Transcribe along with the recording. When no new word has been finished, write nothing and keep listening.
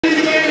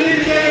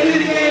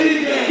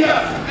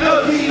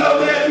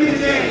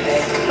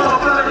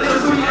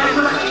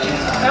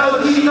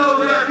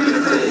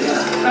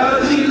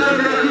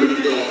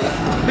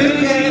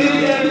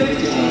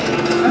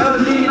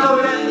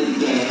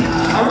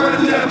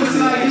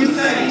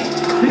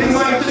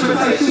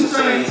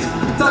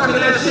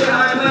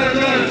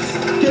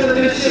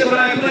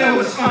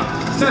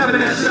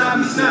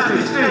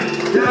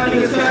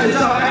Hey,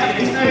 y'all,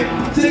 hey,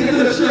 take it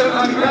to the strip,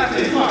 I'm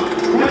rapping.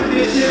 Run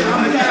this shit,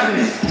 I'm a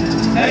captain.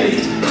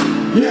 Hey,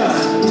 yeah,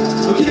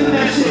 I'm killing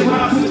that shit when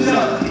I put it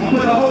up. I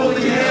put a hole in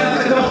your head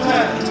like a don't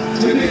pack.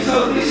 You think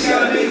so, this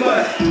got a big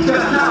butt. Cause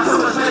I'm not so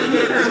much money to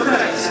get paper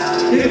packs.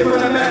 Hit it from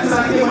the back till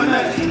I get my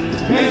neck.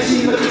 Man,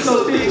 she looking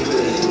so thick.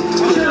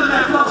 I'm killing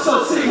that flow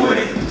so sick with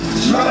it.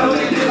 She ride on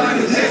that dick like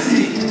a jet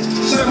ski.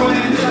 Circle on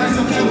that dick like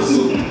some camel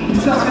suit.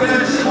 You talking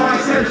that shit while I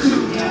ain't scared to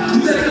shoot.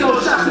 You taking those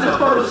shots in the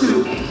photo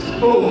shoot.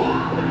 Oh,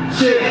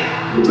 shit.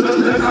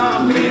 Look how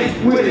I'm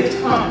winning with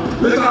it.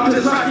 Look how I'm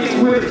just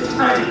rocking with it.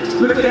 Hey,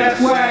 look at that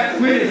swag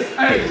with it.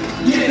 Hey,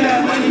 get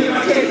that money, get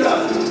my cake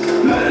up.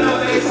 Nothing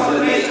up, face all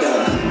the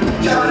makeup.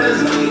 Counting this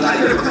money like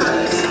they're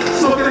cuts.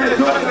 Smoking that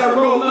joint, I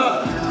roll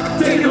up.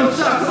 Taking those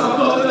shots, I'll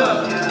blow it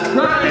up.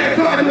 Riding that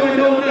car, doing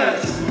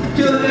donuts.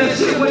 Killing that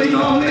shit, what you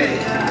gon' make?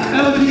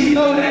 LG,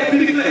 know that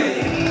big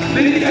thing.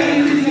 Litty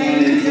gang, litty gang,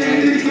 litty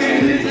gang, litty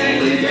gang, litty gang,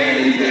 litty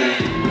gang, litty gang.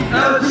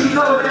 LG,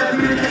 know that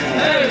big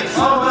thing. Hey,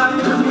 all my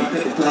niggas we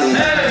take play.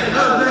 Hey,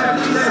 know that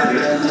big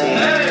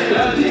thing. Hey,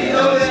 LG,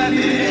 know that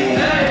big thing.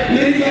 Hey,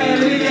 litty gang,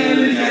 litty gang,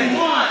 litty gang.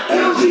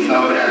 LG,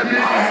 know that big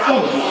thing.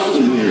 Oh,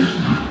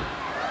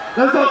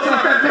 let's go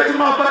sunfest, make some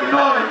motherfucking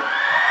noise.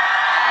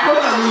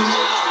 Hold on,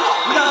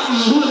 we got some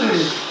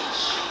hooligans.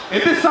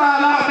 If this side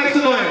loud, make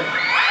some noise.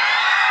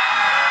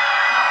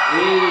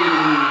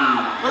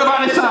 What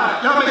about this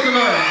side? Y'all make some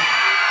noise.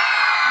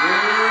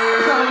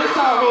 This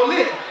side roll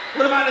lit.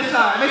 What about this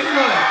side? Make some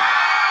noise.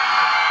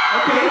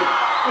 Okay.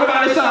 What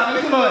about this side?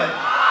 Make some noise.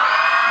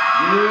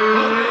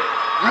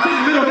 I think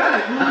the middle got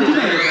it. I think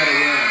the middle got it,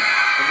 yeah.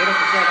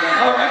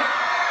 Alright.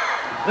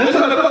 Let's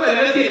turn the cup in.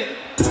 Let's get it.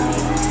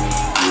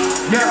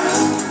 Yeah.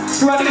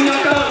 Somebody in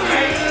your cup,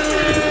 right?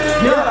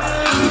 Yeah.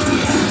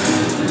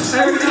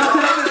 Everything else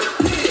Texas?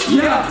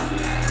 Yeah.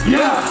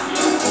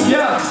 Yeah.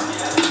 Yeah.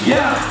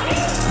 Yeah,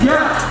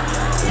 yeah,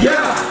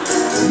 yeah,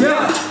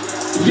 yeah,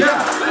 yeah.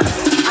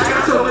 I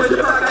got so much, I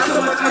got so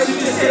much ice you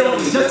can stay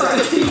on me, just like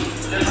a sheet.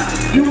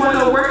 You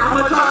wanna work,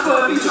 I'ma try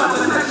for a beat, try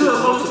to touch you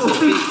multiple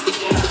feet.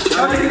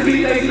 Y'all niggas be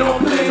lazy, don't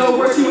put in no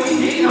work, you ain't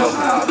getting no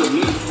power from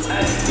me.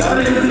 Y'all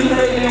niggas be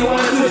hating and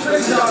wanna do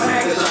space, y'all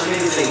hangers, y'all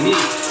niggas ain't me.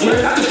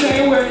 We're not the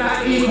same, we're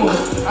not equal.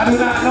 I do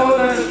not know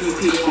none of you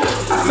people.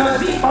 I smell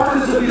deep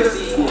artists will be the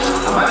sequel.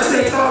 I'm about to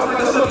say it all like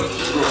a look.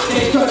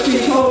 Can't trust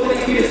these hoes, they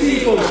can be a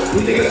sequel.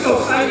 These niggas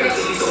so psycho,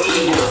 so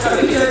evil. Got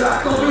the kids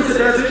like go through the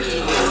desert.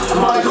 I'm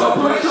always gonna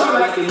put y'all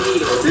like a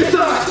needle. This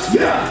time,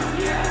 yeah,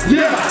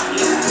 yeah,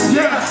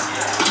 yeah.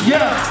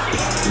 Yeah,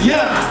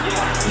 yeah,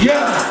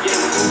 yeah,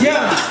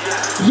 yeah,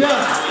 yeah.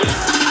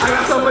 I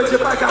got so much,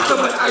 if I got so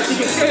much ice, you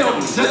can stay on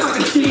me, just like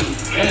a sheet.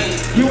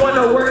 You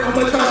wanna work, I'm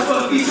gonna try to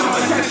fuck feet, I'm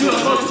gonna catch you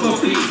on multiple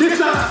feet. This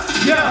time,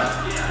 yeah,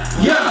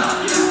 yeah,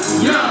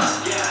 yeah,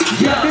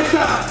 yeah. This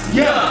time,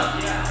 yeah,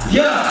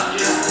 yeah,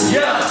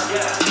 yeah,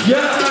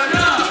 yeah.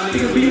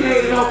 Niggas be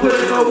hating, don't put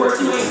in no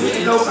work, you ain't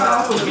getting no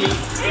power from me.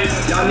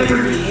 Y'all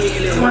niggas be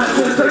hating, wanna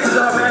put places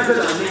up, man, cause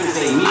y'all niggas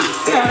ain't me.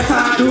 Every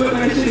time I do it,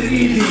 man, shit is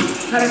easy.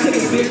 Had to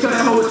take a bitch, cause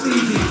that hoe is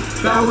easy.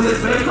 That was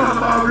his baby, come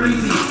all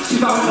greasy.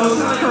 She thought no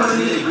time, cause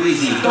it is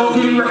greasy. Don't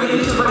give me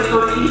recognition, but they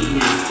gonna eat me.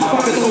 My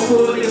pocket's so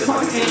full, niggas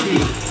pockets empty.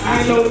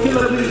 I ain't no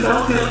killer, bitches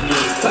don't tempt me.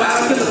 But I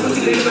don't kill a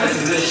pussy, niggas like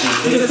possession.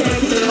 Niggas can't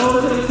keep their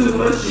hoes, they too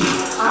mushy.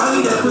 I don't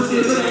need that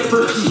pussy, if it ain't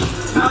bushy.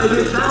 Now the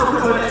bitch down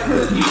from that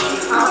cookie.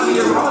 I don't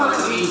need a raw, like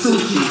I'm eating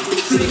sushi.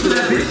 Stick to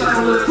that bitch like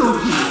a little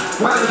coochie.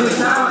 Why the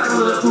bitch down like a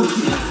little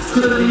coochie?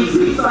 Could've these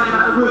beats, I'm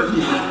not a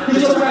rookie.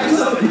 Get your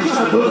racks up if you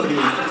tryna book me.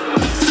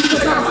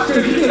 Check out my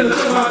crazy killers,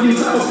 check my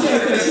views, I don't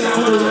care if that shit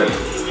on the way.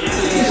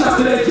 It's up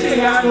to that jig,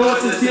 I go up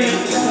to 10.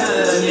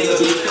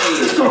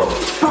 Let's go,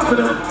 pop it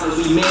up.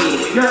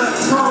 Yeah,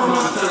 come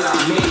on.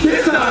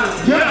 This time,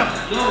 yeah,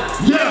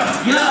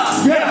 yeah,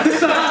 yeah, yeah, this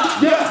time,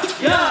 yeah,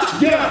 yeah,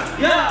 yeah,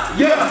 yeah,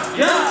 yeah,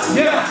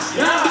 yeah,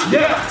 yeah,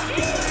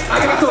 yeah.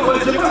 I got so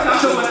much, I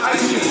got so much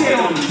ice you can stay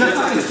on me, just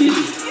like a sheet.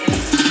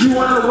 You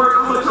wanna work,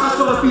 I'ma try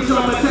for a feature,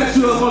 I'ma text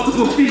you on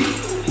multiple feet.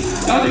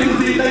 Y'all niggas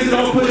be lazy,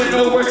 don't put in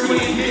no work, you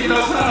ain't getting no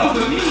power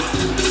from me.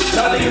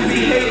 Y'all niggas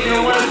be hating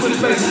and wanna put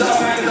spaces all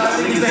back, y'all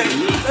niggas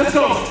ain't. Let's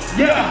go.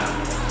 Yeah,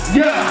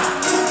 yeah,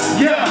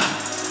 yeah,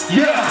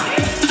 yeah,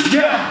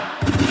 yeah,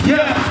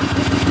 yeah,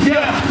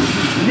 yeah,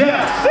 yeah.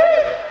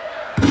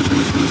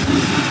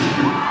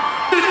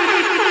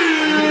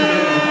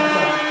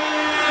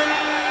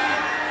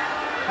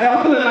 Hey,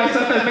 I'm feeling like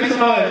sunfest, make some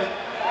noise.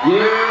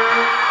 Yeah.